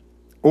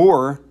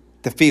 Or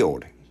the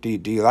field? Do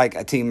you like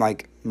a team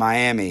like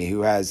Miami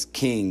who has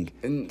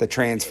King, the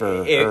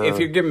transfer? If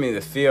you're giving me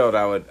the field,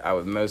 I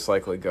would most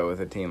likely go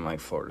with a team like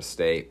Florida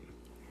State.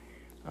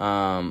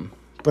 But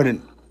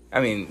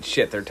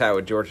they're tied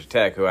with Georgia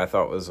Tech, who I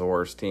thought was the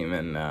worst team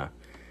in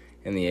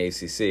the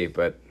ACC.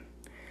 But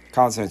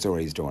Collins knows what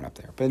he's doing up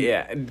there. But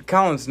yeah,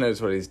 Collins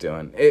knows what he's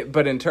doing.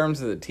 But in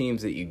terms of the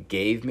teams that you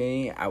gave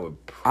me, I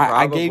would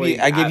probably...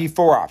 I gave you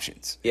 4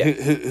 options. Yeah.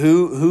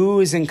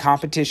 Who is in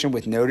competition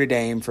with Notre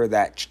Dame for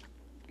that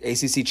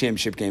ACC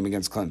championship game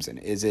against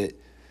Clemson? Is it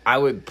I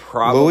would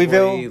probably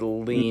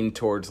Louisville? Lean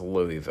towards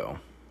Louisville.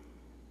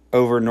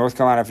 Over North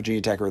Carolina, Virginia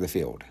Tech, or the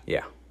field?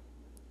 Yeah.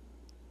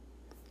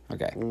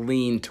 Okay.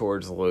 Lean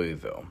towards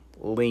Louisville.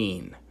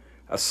 Lean.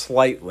 A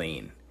slight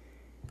lean.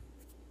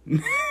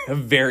 A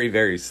very,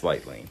 very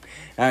slight lean.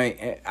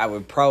 I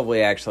would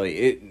probably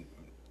actually,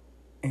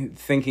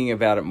 thinking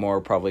about it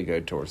more, probably go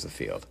towards the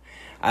field.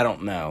 I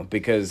don't know,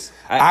 because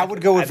I would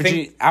go with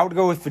Virginia. I would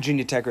go with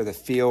Virginia Tech or the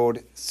field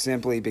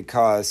simply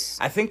because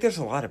I think there's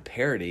a lot of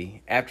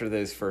parity after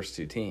those first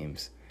 2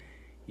 teams.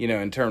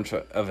 In terms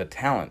of a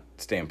talent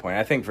standpoint,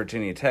 I think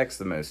Virginia Tech's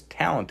the most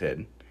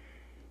talented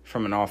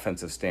from an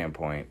offensive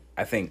standpoint.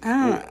 I think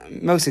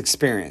most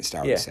experienced.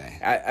 I would say.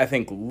 I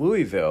think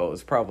Louisville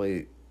is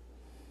probably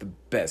the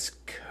best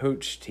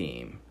coach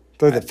team.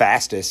 They're the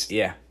fastest.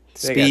 Yeah,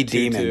 Speed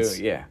demons.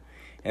 Yeah,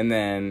 and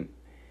then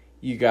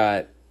you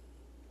got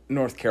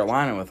North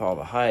Carolina with all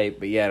the hype,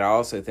 but yet I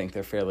also think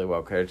they're fairly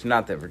well coached.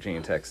 Not that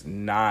Virginia Tech's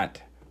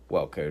not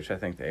well coached. I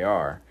think they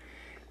are.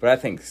 But I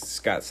think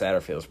Scott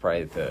Satterfield is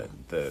probably the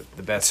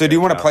best. So do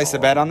you want to place a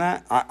bet on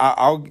that?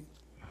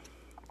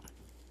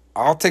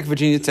 I'll take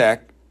Virginia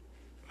Tech.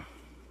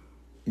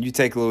 You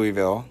take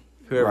Louisville.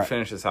 Whoever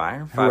finishes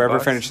higher. Whoever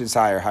finishes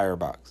higher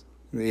bucks.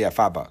 Yeah,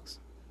 $5. All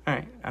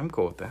right, I'm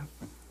cool with that.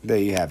 There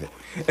you have it.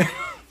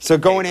 So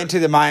going into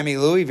the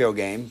Miami-Louisville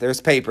game,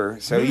 there's paper.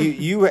 So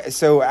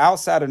so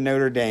outside of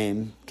Notre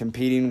Dame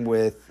competing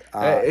with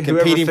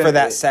for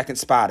that second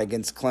spot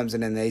against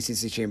Clemson in the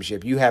ACC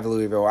championship, you have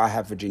Louisville. I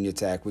have Virginia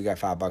Tech. We got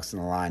 $5 on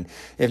the line.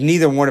 If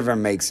neither one of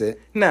them makes it,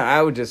 no,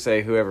 I would just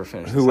say whoever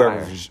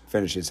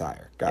finishes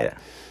higher. Got it. Yeah.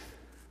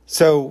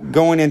 So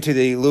going into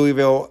the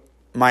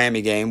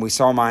Louisville-Miami game, we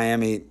saw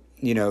Miami,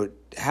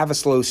 have a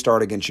slow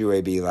start against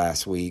UAB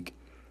last week.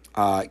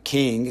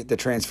 King, the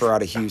transfer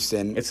out of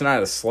Houston. It's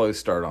not a slow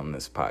start on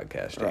this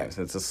podcast, James. Right.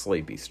 It's a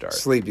sleepy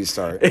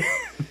start.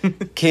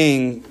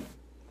 King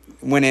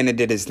went in and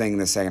did his thing in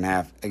the second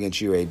half against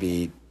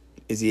UAB.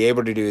 Is he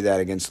able to do that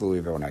against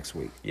Louisville next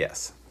week?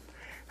 Yes,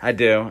 I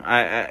do.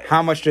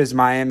 How much does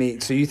Miami?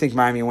 So you think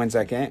Miami wins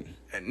that game?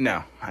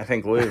 No, I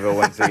think Louisville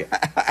wins the game.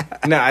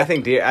 No, I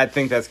think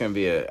that's going to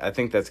be a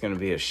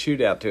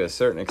shootout to a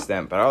certain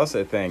extent. But I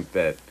also think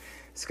that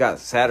Scott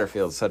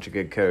Satterfield is such a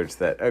good coach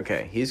that,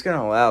 okay, he's going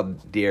to allow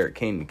De'Aaron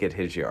King to get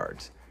his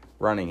yards,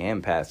 running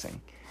and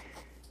passing.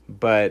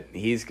 But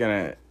he's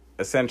going to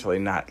essentially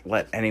not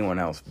let anyone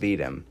else beat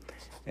him.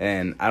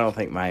 And I don't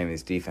think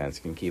Miami's defense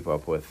can keep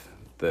up with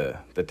the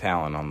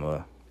talent on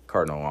the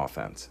Cardinal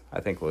offense.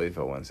 I think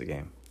Louisville wins the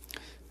game.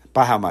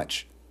 By how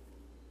much?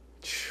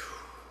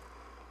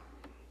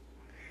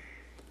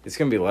 It's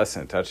going to be less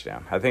than a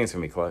touchdown. I think it's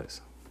going to be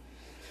close.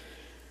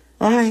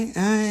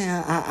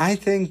 I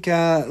think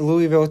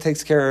Louisville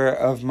takes care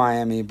of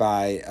Miami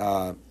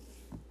by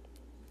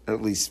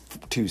at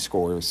least 2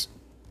 scores.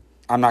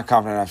 I'm not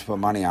confident enough to put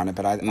money on it,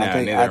 but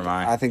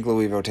I think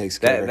Louisville takes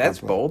care of it. That's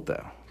bold,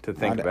 though, to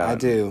think about. I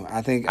do.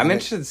 I'm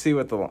interested to see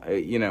what the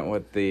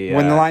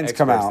when the lines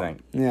come out.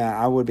 Think. Yeah,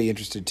 I would be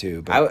interested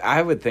too. But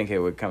I would think it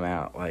would come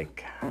out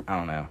like, I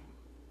don't know,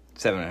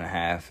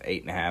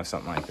 7.5, 8.5,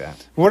 something like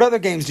that. What other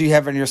games do you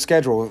have in your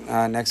schedule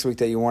next week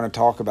that you want to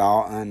talk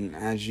about? And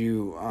as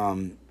you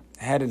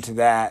head into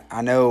that,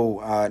 I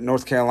know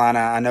North Carolina.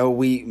 I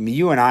know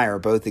you and I are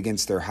both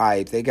against their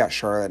hype. They got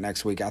Charlotte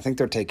next week. I think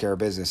they'll take care of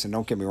business. And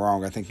don't get me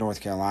wrong, I think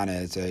North Carolina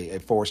is a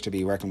force to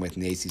be reckoned with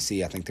in the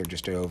ACC. I think they're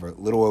just a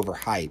little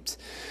overhyped,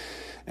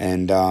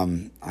 and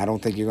I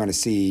don't think you're going to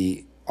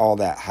see all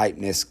that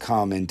hypeness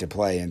come into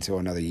play until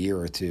another year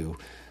or two.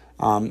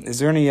 Is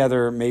there any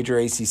other major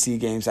ACC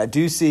games? I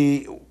do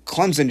see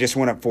Clemson just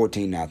went up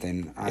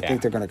 14-0. I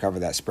think they're going to cover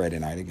that spread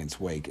tonight against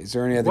Wake. Is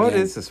there any other? What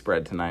is the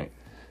spread tonight?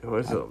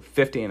 What is it?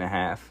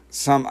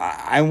 50.5.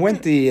 I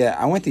went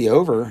the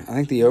over. I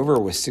think the over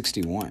was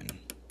 61.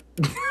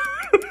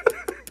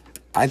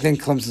 I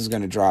think Clemson's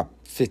going to drop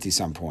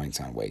 50-some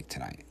points on Wake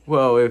tonight.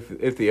 Well,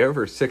 if the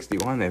over is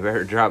 61, they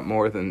better drop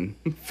more than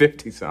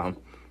 50-some.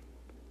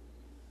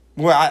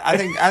 Well, I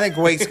think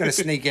Wake's going to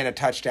sneak in a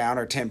touchdown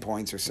or 10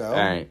 points or so. All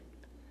right.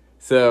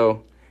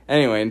 So,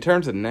 anyway, in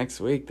terms of next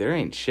week, there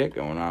ain't shit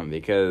going on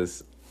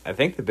because I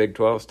think the Big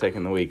 12's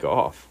taking the week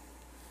off.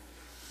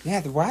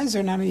 Yeah, why is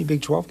there not any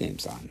Big 12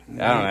 games on? I don't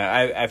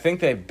know. I think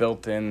they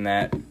built in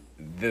that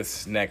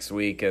this next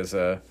week as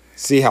a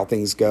See how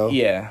things go.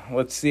 yeah.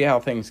 Let's see how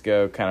things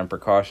go. Kind of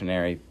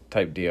precautionary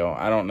type deal.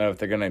 I don't know if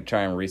they're going to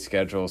try and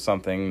reschedule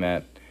something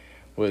that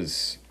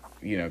was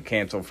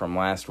canceled from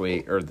last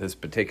week or this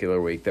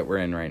particular week that we're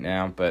in right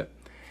now. But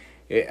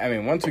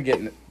once we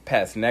get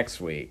past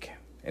next week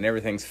and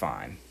everything's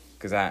fine,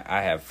 because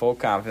I have full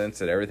confidence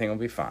that everything will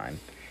be fine.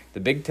 The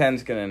Big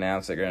Ten's going to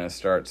announce they're going to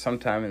start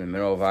sometime in the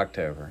middle of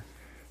October.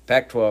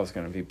 Pac-12 is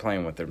going to be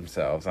playing with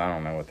themselves. I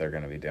don't know what they're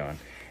going to be doing.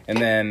 And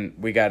then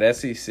we got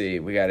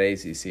SEC, we got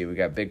ACC, we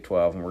got Big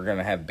 12, and we're going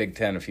to have Big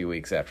 10 a few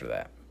weeks after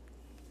that.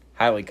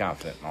 Highly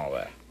confident in all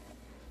that.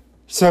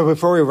 So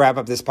before we wrap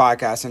up this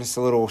podcast, and it's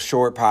a little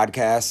short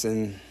podcast,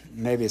 and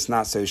maybe it's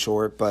not so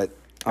short, but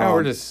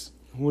we're just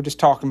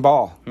talking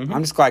ball. Mm-hmm.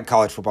 I'm just glad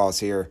college football is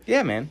here.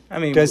 Yeah, man.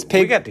 We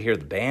got to hear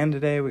the band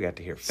today. We got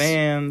to hear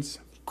fans.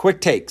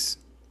 Quick takes.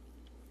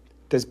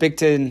 Does Big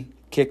Ten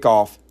kick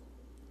off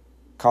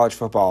college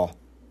football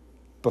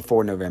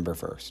before November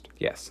 1st?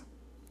 Yes.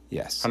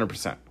 Yes.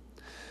 100%.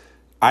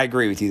 I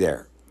agree with you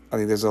there. I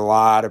think there's a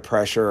lot of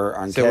pressure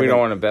on Kevin. So we don't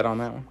want to bet on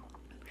that one?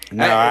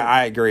 No,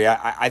 I agree.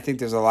 I think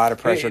there's a lot of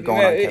pressure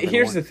going on Kevin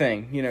Here's Warren. the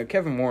thing.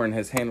 Kevin Warren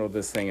has handled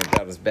this thing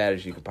about as bad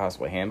as you could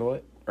possibly handle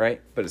it,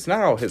 right? But it's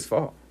not all his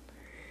fault.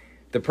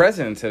 The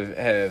presidents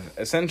have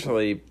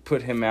essentially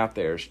put him out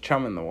there as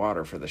chum in the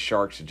water for the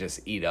Sharks to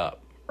just eat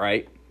up,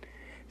 right?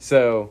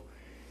 So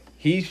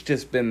he's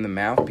just been the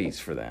mouthpiece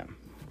for them.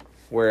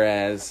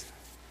 Whereas,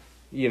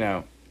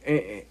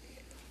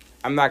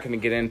 I'm not going to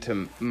get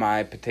into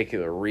my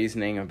particular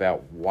reasoning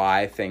about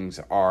why things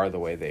are the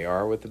way they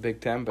are with the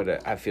Big Ten,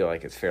 but I feel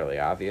like it's fairly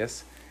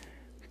obvious.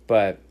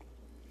 But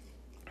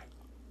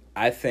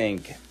I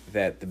think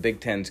that the Big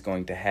Ten's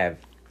going to have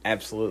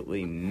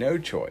absolutely no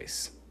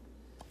choice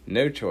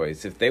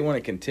if they want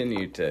to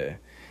continue to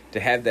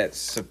have that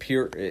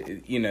superior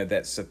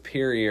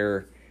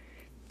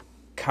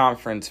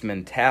conference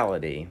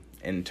mentality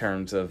in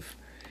terms of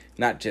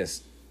not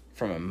just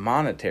from a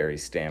monetary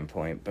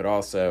standpoint, but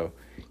also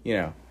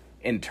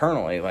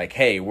internally, like,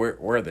 hey,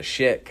 we're the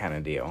shit kind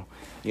of deal.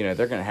 They're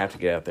going to have to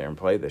get out there and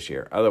play this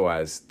year.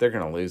 Otherwise, they're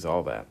going to lose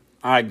all that.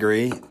 I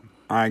agree.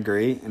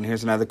 And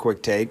here's another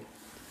quick take.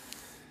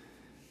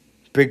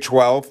 Big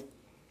 12,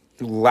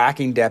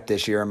 lacking depth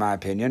this year, in my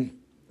opinion.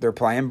 They're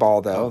playing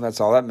ball, though.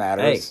 That's all that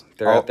matters. Hey,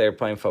 they're out there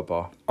playing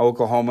football.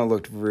 Oklahoma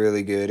looked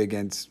really good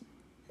against,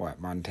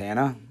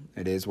 Montana?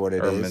 It is what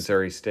it is. Or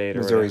Missouri State.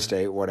 Missouri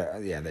State.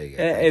 Whatever. Yeah, there you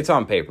go. It's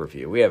on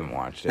pay-per-view. We haven't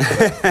watched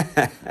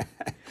it.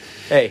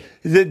 Hey.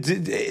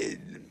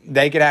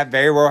 They could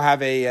very well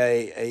have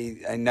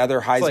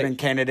another Heisman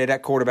candidate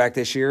at quarterback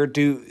this year.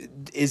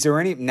 Is there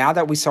any, now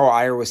that we saw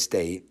Iowa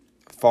State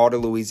fall to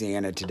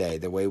Louisiana today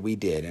the way we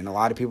did, and a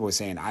lot of people were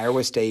saying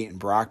Iowa State and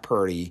Brock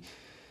Purdy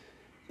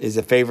is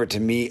a favorite to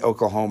meet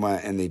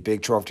Oklahoma in the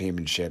Big 12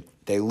 championship.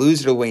 They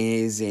lose to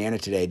Louisiana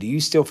today. Do you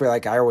still feel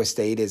like Iowa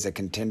State is a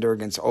contender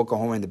against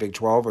Oklahoma in the Big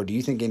 12, or do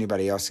you think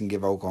anybody else can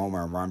give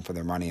Oklahoma a run for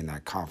their money in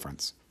that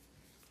conference?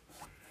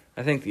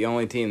 I think the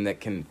only team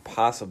that can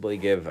possibly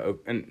give,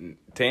 and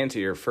to answer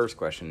your first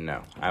question,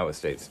 no, Iowa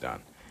State's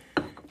done.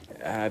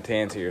 To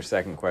answer your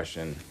second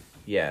question,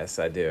 yes,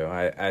 I do.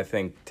 I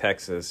think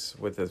Texas,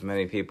 with as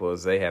many people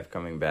as they have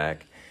coming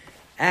back,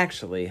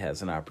 actually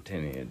has an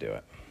opportunity to do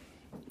it.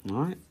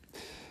 All right.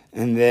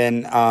 And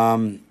then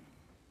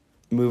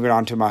moving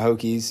on to my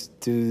Hokies.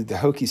 Do the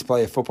Hokies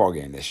play a football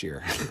game this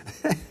year?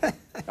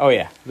 Oh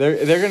yeah,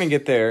 they're going to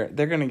get their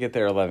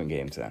 11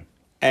 games in.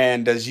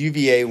 And does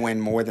UVA win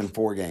more than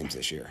 4 games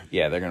this year?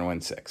 Yeah, they're going to win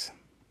 6.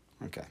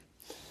 Okay.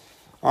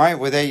 All right,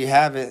 well, there you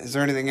have it. Is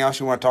there anything else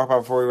you want to talk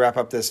about before we wrap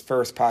up this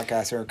first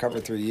podcast here at Cover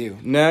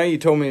 3U? No, you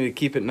told me to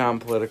keep it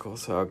non-political,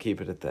 so I'll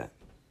keep it at that.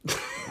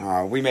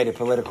 We made it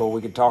political.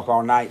 We could talk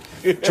all night.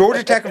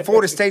 Georgia Tech and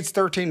Florida State's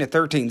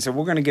 13-13, so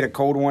we're going to get a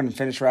cold one and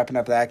finish wrapping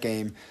up that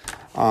game.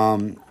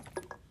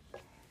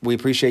 We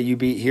appreciate you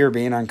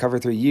being on Cover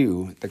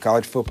 3U, the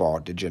college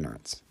football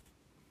degenerates.